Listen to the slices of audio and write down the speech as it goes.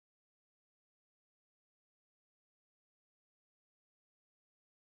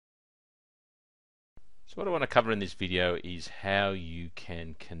So what I want to cover in this video is how you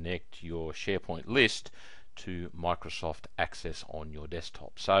can connect your SharePoint list to Microsoft Access on your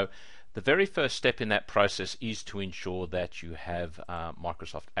desktop. So the very first step in that process is to ensure that you have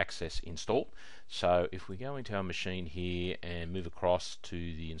Microsoft Access installed. So if we go into our machine here and move across to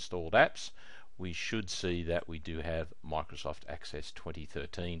the installed apps, we should see that we do have Microsoft Access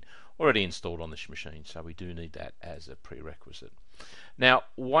 2013 already installed on this machine, so we do need that as a prerequisite. Now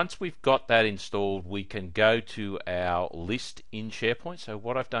once we've got that installed, we can go to our list in SharePoint. So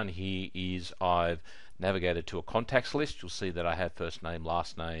what I've done here is I've navigated to a contacts list. You'll see that I have first name,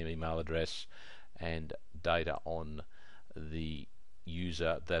 last name, email address and data on the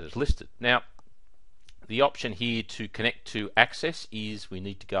user that is listed. Now the option here to connect to Access is we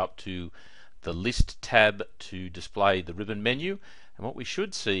need to go up to the List tab to display the ribbon menu, and what we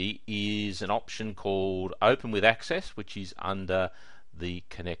should see is an option called Open with Access, which is under the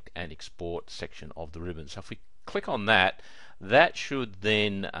Connect and Export section of the ribbon. So if we click on that, that should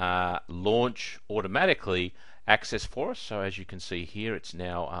then launch automatically Access for us. So as you can see here, it's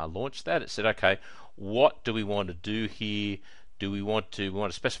now launched that. It said, okay, what do we want to do here? Do we want to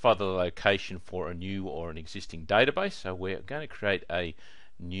specify the location for a new or an existing database? So we're going to create a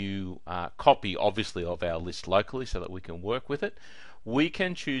new copy obviously of our list locally so that we can work with it. We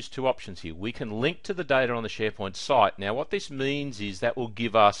can choose two options here. We can link to the data on the SharePoint site. Now what this means is that will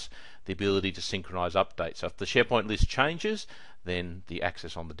give us the ability to synchronize updates. So if the SharePoint list changes, then the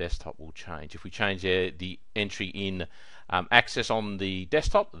access on the desktop will change. If we change the entry in access on the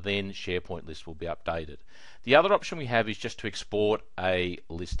desktop, then SharePoint list will be updated. The other option we have is just to export a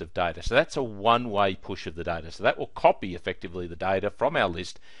list of data. So that's a one-way push of the data. So that will copy effectively the data from our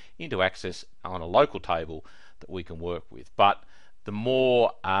list into Access on a local table that we can work with. But the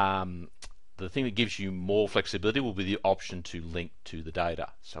more the thing that gives you more flexibility will be the option to link to the data.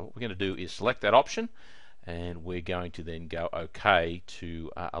 So what we're going to do is select that option, and we're going to then go OK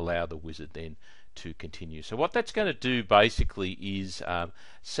to allow the wizard then to continue. So what that's going to do basically is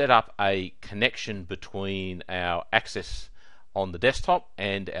set up a connection between our Access on the desktop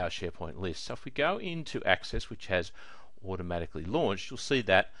and our SharePoint list. So if we go into Access, which has automatically launched, you'll see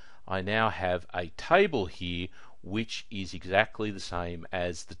that I now have a table here which is exactly the same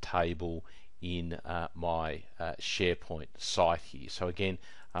as the table in my SharePoint site here. So again,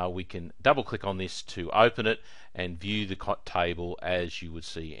 we can double click on this to open it and view the table as you would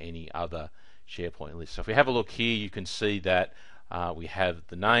see any other SharePoint list. So if we have a look here, you can see that we have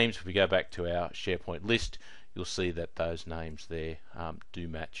the names. If we go back to our SharePoint list, you'll see that those names there do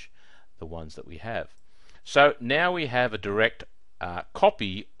match the ones that we have. So now we have a direct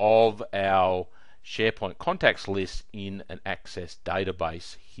copy of our SharePoint contacts list in an Access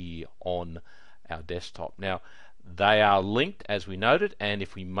database here on our desktop. Now they are linked as we noted, and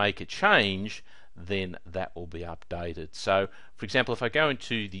if we make a change, then that will be updated. So for example, if I go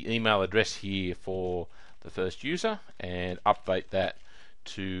into the email address here for the first user and update that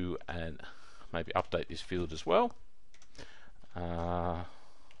to, and maybe update this field as well.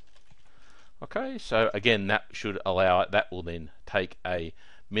 Okay, so again that should allow it. That will then take a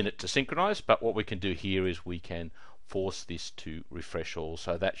minute to synchronize, but what we can do here is we can force this to refresh all,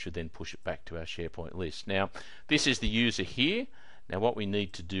 so that should then push it back to our SharePoint list. Now this is the user here. Now what we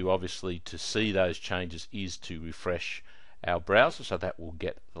need to do obviously to see those changes is to refresh our browser, so that will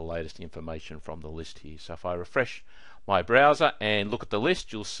get the latest information from the list here. So if I refresh my browser and look at the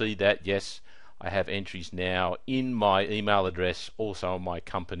list, you'll see that yes, I have entries now in my email address, also on my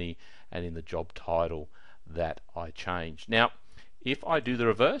company and in the job title that I changed. Now if I do the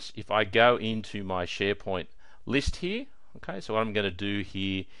reverse, if I go into my SharePoint list here, okay, so what I'm going to do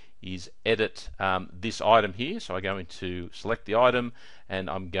here is edit this item here. So I go into select the item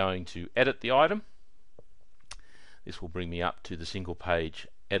and I'm going to edit the item. This will bring me up to the single page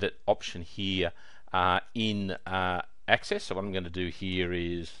edit option here in Access. So what I'm going to do here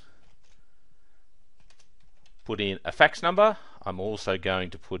is put in a fax number. I'm also going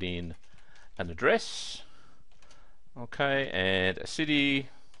to put in an address, okay, and a city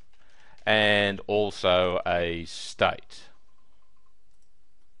and also a state.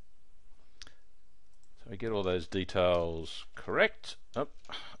 So we get all those details correct,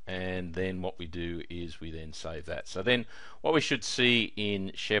 and then what we do is we then save that. So then what we should see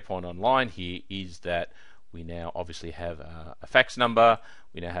in SharePoint Online here is that we now obviously have a fax number,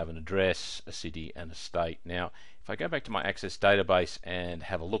 we now have an address, a city and a state. Now if I go back to my Access database and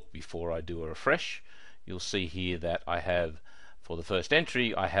have a look before I do a refresh, you'll see here that I have, for the first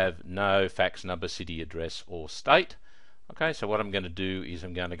entry, I have no fax number, city, address or state. Okay, so what I'm going to do is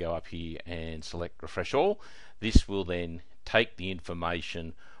I'm going to go up here and select refresh all. This will then take the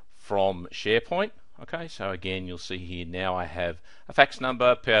information from SharePoint, Okay, so again, you'll see here now I have a fax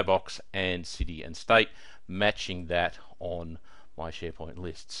number, PO box, and city and state, matching that on my SharePoint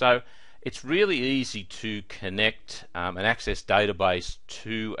list. So it's really easy to connect an Access database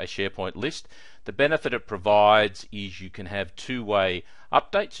to a SharePoint list. The benefit it provides is you can have two-way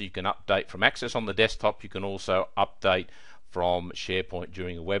updates. So you can update from Access on the desktop. You can also update from SharePoint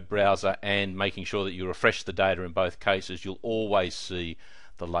during a web browser, and making sure that you refresh the data in both cases, you'll always see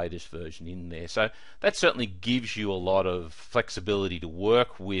the latest version in there. So that certainly gives you a lot of flexibility to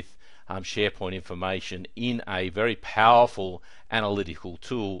work with SharePoint information in a very powerful analytical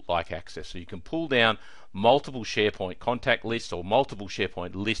tool like Access. So you can pull down multiple SharePoint contact lists or multiple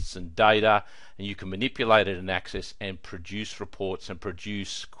SharePoint lists and data, and you can manipulate it in Access and produce reports and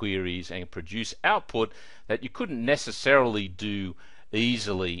produce queries and produce output that you couldn't necessarily do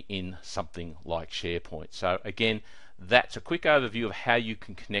easily in something like SharePoint. So again, that's a quick overview of how you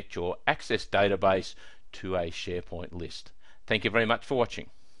can connect your Access database to a SharePoint list. Thank you very much for watching.